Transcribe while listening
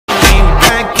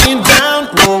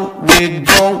we're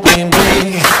going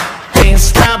big. Ain't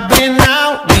stopping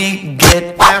now, we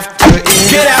get after it.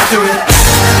 Get after it.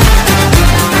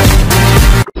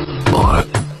 あれ、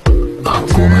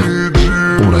ごめん、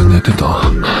俺寝てた。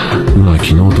昨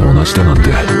日と同じだなん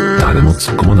て誰も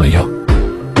突っ込まないよ。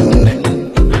ね。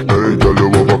Hey, girl,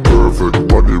 you have a perfect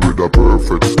body with a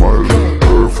perfect smile.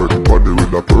 Perfect body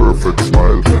with a perfect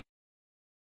smile.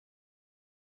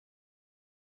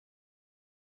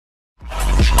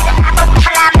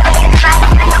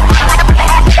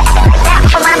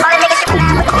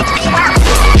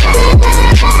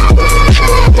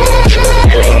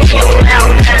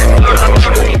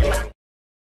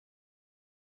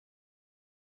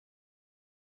 Twister.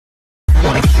 I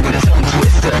wanna get you in a tongue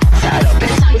twister. Fire up in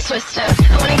a tongue twister.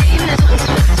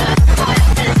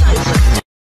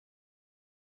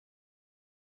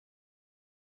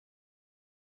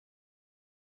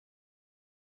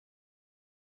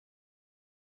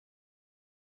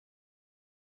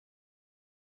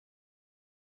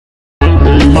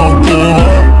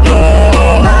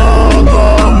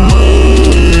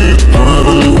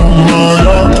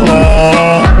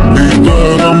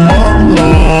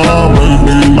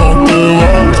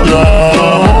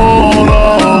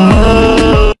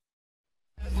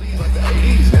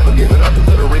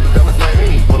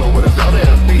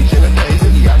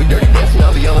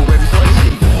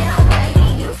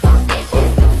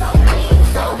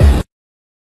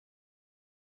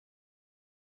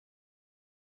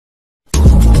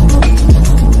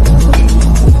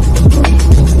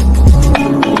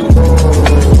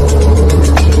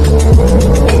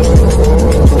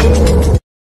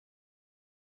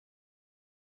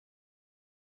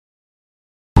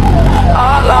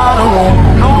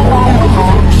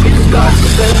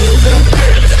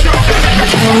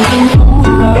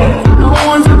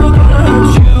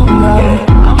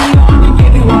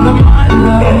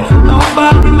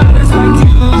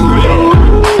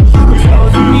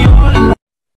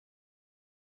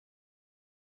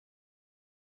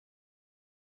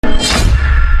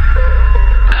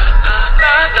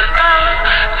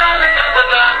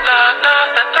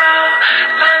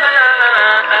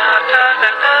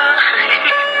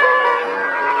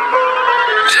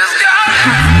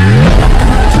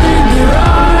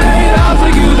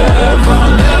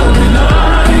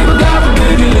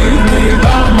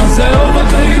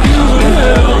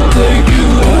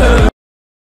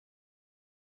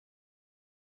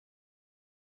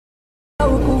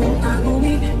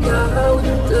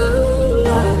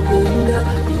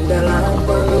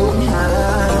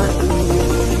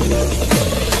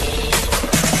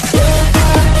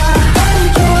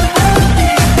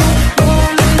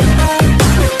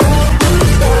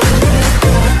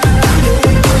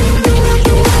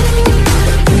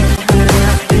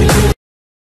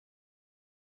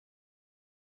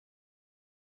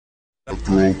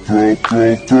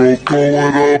 Throw it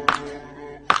up.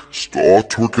 Start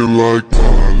twerking like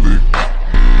Miley.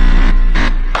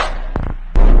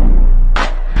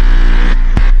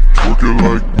 Twerking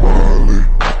like Miley.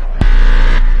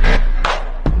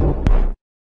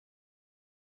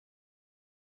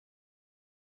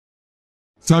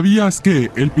 ¿Sabías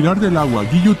que el pilar del agua,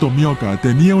 Giyuu Tomioka,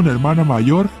 tenía una hermana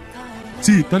mayor?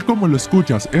 Sí, tal como lo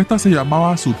escuchas, esta se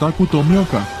llamaba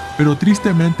Tomioka, pero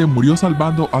tristemente murió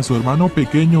salvando a su hermano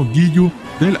pequeño Giyuu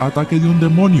del ataque de un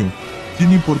demonio,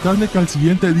 sin importarle que al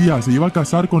siguiente día se iba a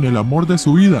casar con el amor de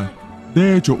su vida.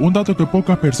 De hecho, un dato que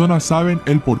pocas personas saben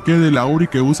el porqué de la Uri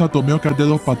que usa Tomioka de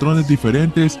dos patrones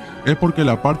diferentes es porque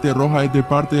la parte roja es de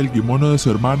parte del kimono de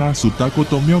su hermana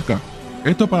Tomioka.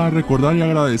 Esto para recordar y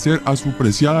agradecer a su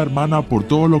preciada hermana por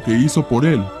todo lo que hizo por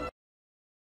él.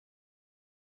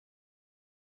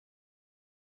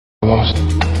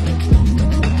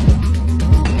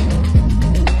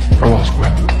 I lost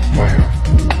Gwen,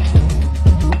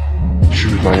 she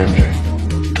was my MJ.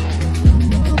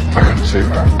 I couldn't save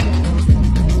her.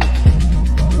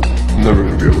 I'm never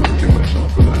gonna be able to forgive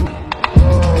myself for that.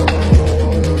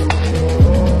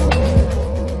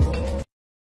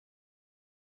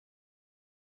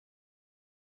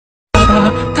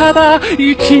 ただ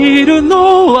生きる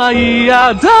のは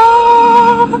嫌だ。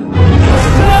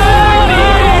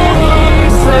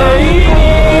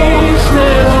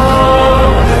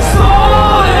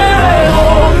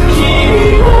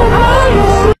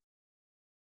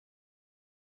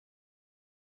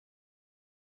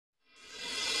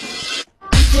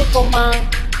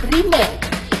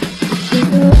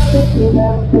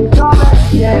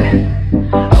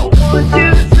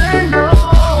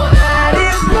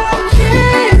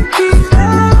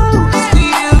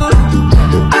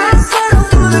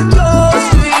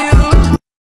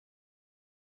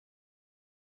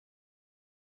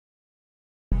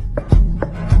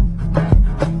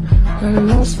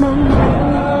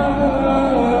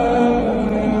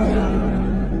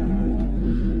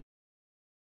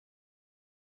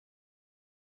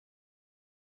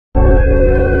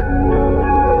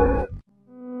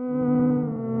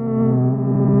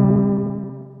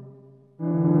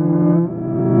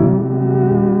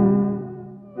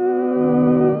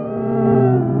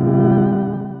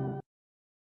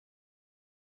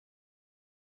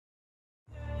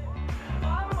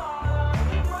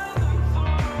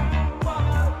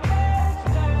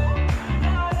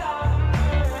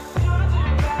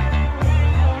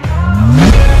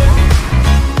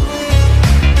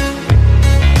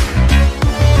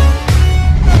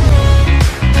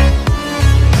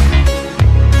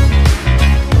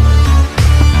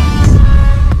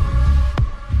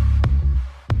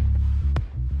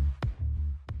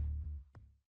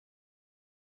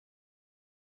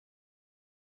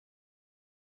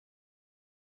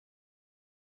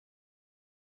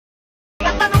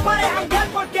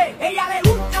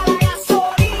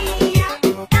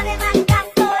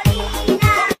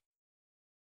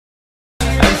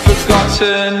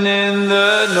Forgotten in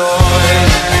the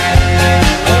noise,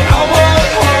 and I won't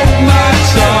hold my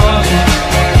tongue,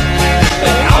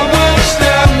 and I won't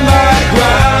stand my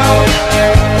ground.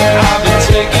 I've been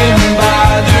taken by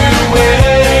the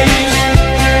waves,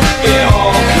 it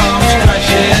all comes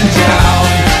crashing down,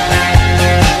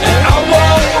 and I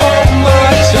won't hold my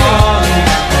tongue,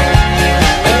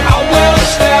 and I won't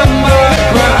stand my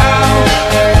ground.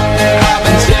 I've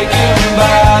been taken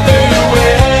by the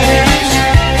waves,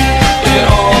 it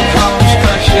all comes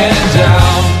crashing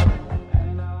down.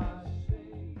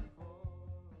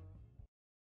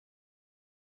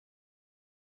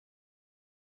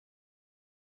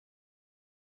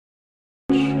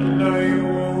 And I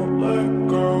won't let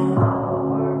go.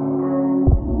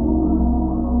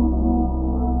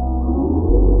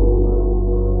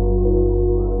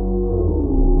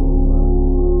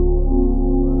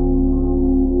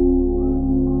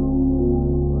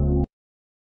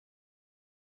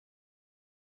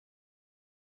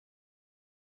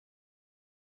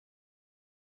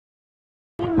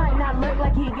 He might not look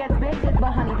like he gets bitches,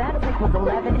 but honey, that dick was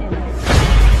 11 in it.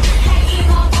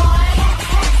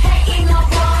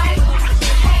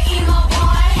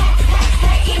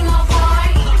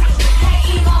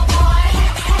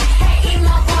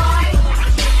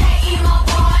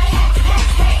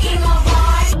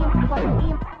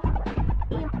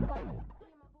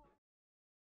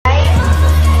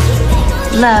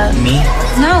 Love. Me?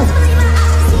 No.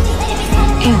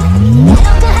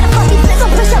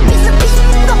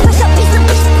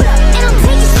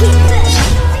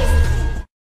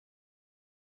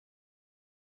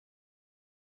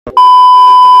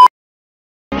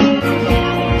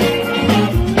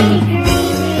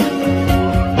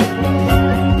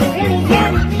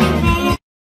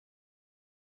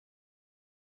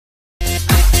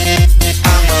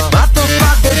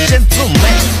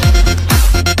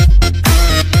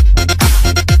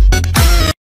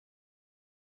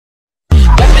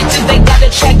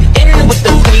 Check in with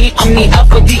the queen. I'm the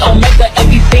alpha, the omega,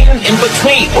 everything in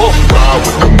between. Oh. Ride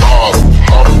with the mob,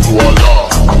 up to Allah.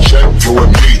 Check you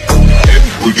and me, and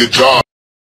we get job.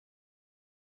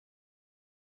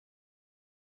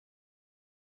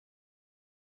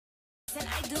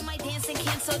 I do my dance and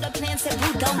cancel the plans. Said,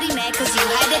 boo, don't be mad, cause you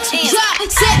had a chance.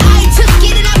 Said I took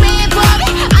it and I ran for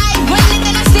it. I win it,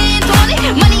 then I stand on it.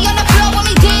 Money on the floor when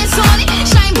we dance on it.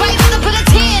 Shine bright, wanna put a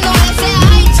tan on it. Said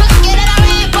I took it and I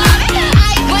ran for it.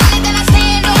 I win it, then I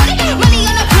stand on it. Money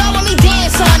on the floor when we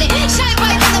dance on it. Shine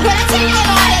bright, wanna put a tan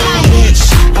on it. Like, bitch,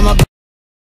 I'm a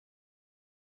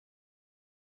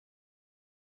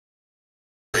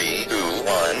 3, 2,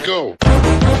 1, go.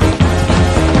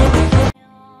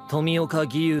 Tomioka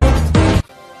Giyuu.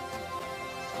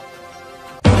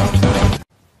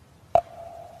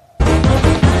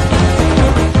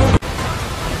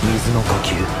 水の呼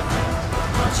吸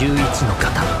11の型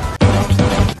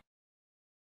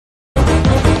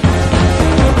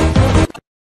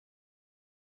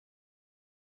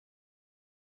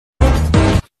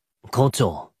校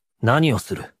長何を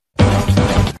する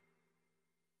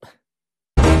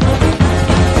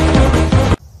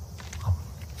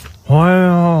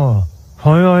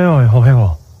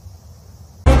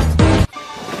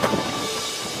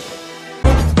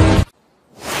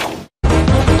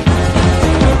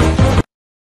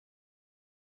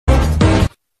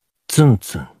ツン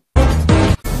ツン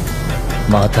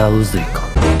またうずいか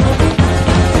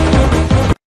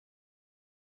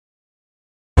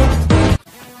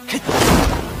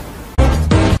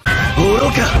愚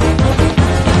か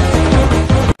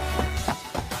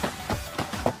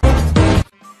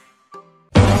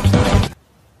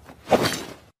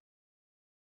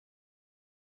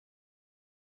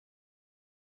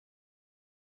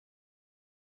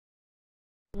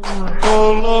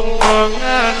Tolong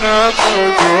jangan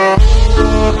saja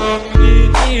orang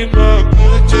ini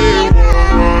mengecewakan,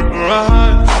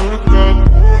 hancurkan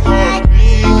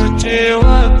hati,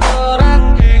 kecewa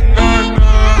orang hingga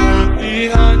hati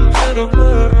hancur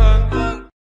berantakan.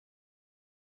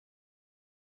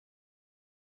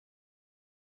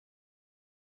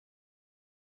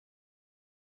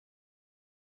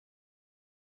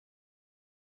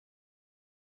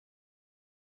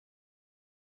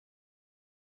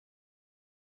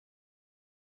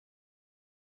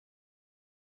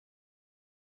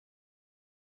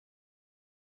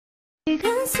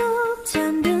 시간 속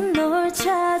잠든 널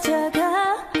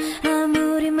찾아가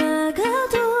아무리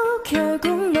막아도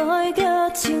결국 널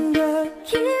곁인 걸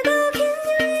길고 긴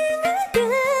여행을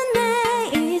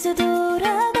끝내 이제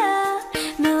돌아가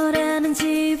너라는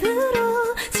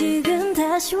집으로 지금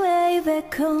다시 way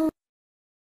back home.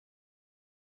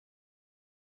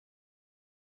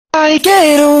 I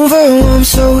get overwhelmed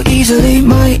so easily.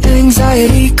 My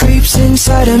anxiety creeps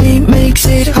inside of me, makes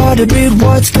it hard to breathe.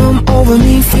 What's come over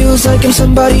me feels like I'm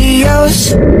somebody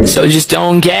else. So just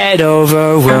don't get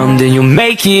overwhelmed and you'll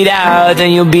make it out,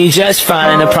 then you'll be just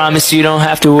fine. I promise you don't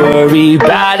have to worry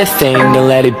about a thing. Don't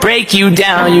let it break you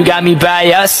down, you got me by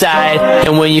your side.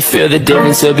 And when you feel the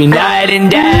difference, it'll be night and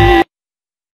day.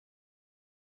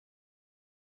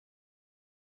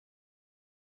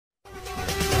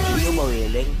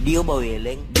 Điếu bồi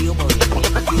lên, điếu bồi lên.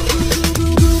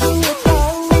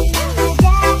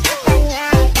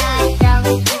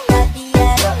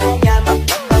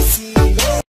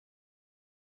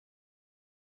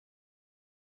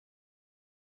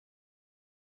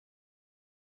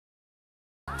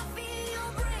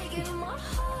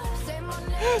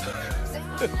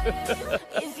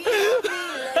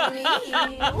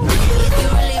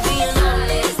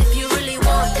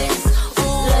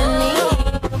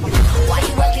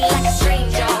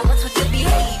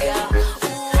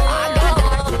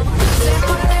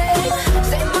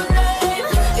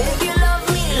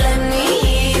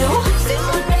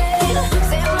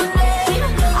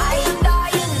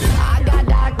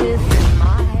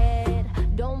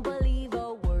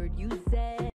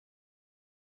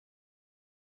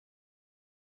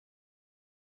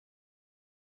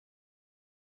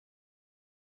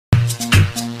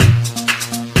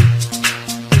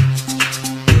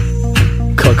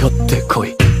かかってこ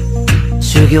い。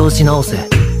修行し直せ。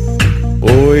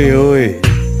おいおい、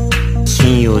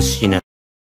信用しない。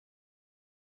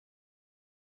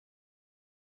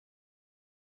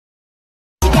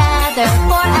Together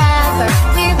forever,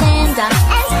 we're Linda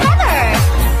and Heather,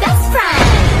 best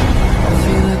friends. I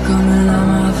feel it coming on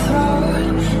my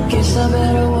throat. Guess I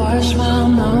better wash my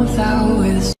mouth out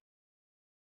with.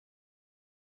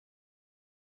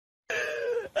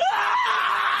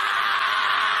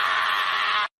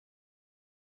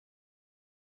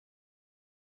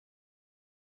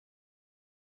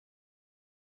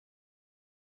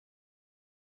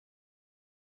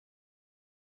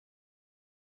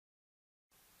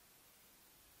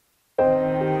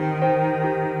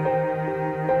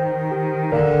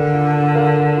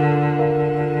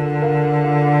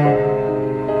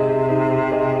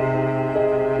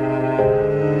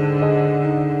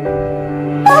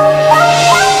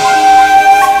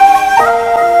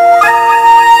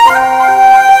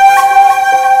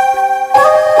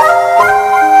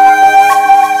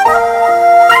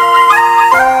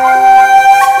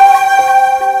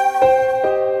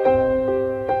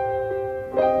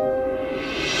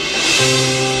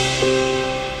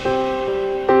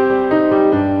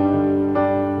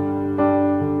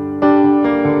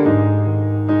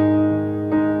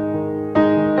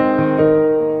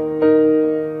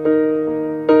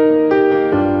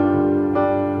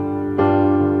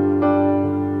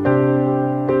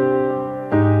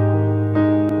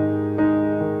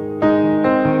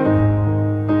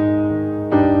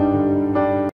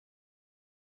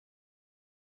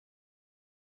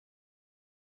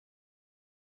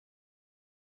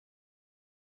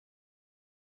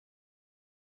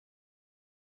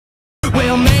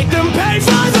 We'll make them pay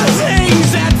for the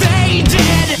things that they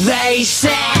did. They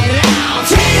set out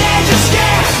teenagers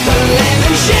scared the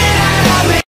living shit out of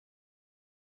me.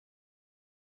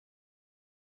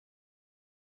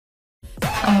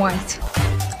 I'm white.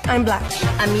 I'm black.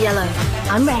 I'm yellow.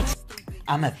 I'm red.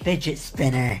 I'm a fidget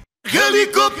spinner.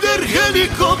 Helicopter,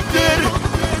 helicopter.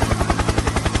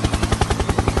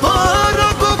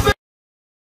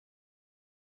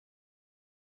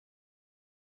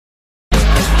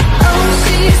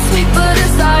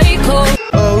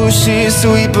 Oh, she's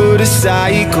sweet but a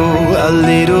psycho, a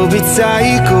little bit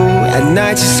psycho. At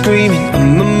night she's screaming,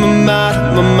 I'm out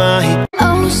of my mind.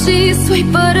 Oh, she's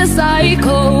sweet but a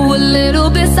psycho, a little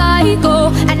bit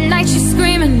psycho. At night she's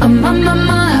screaming, I'm on my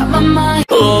mind, on my mind.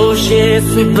 Oh, she's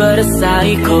sweet but a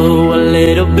psycho, a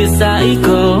little bit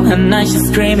psycho. At night she's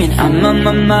screaming, I'm on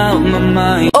my mind, on my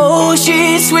mind. Oh,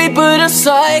 she's sweet but a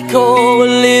psycho, a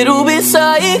little bit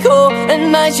psycho. At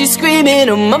night she's screaming,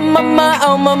 oh my mind,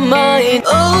 on my mind.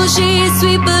 Oh, she's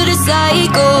sweet but a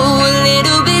psycho, a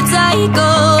little bit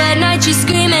psycho. At night she's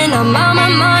screaming, I'm on my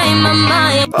mind, my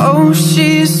mind. Oh,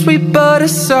 she's sweet but a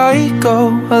psycho,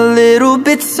 a little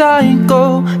bit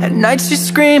psycho. At night she's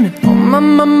screaming, oh my,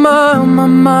 my, my, oh my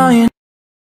mind.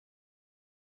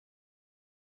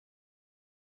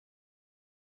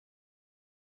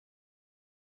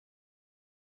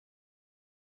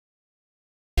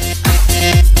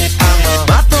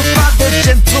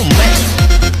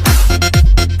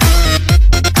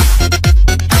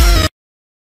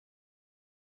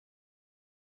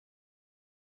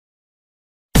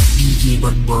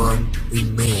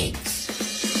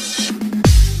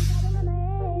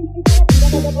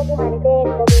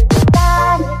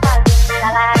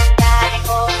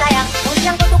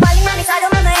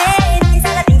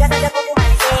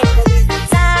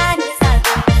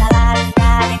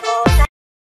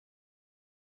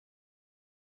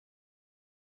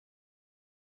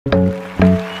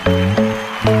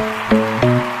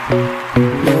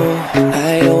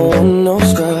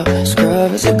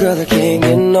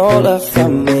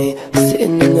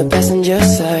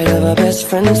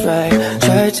 Friends right,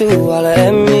 try to holler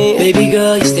at me. Baby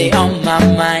girl, you stay on my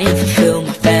mind, fulfill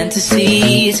my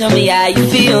fantasy. Tell me how you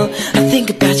feel, I think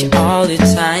about you all the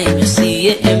time. You see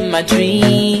it in my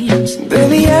dreams.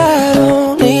 Baby, I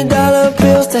don't need dollar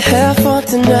bills to have fun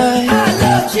tonight. I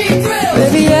love cheap grills.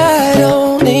 Baby, I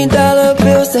don't need dollar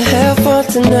bills to have fun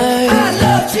tonight. I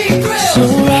love cheap grills. So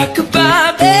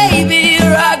rock-a-bye, baby,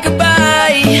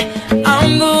 rock-a-bye.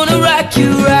 I'm gonna rock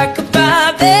you,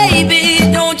 rock-a-bye,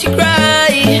 baby, don't you cry.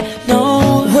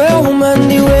 Well,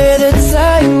 Monday, where the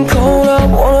time cold, I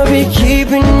wanna be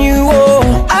keeping you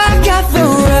warm. I got the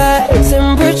right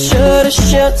temperature to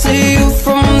shelter you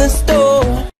from the storm.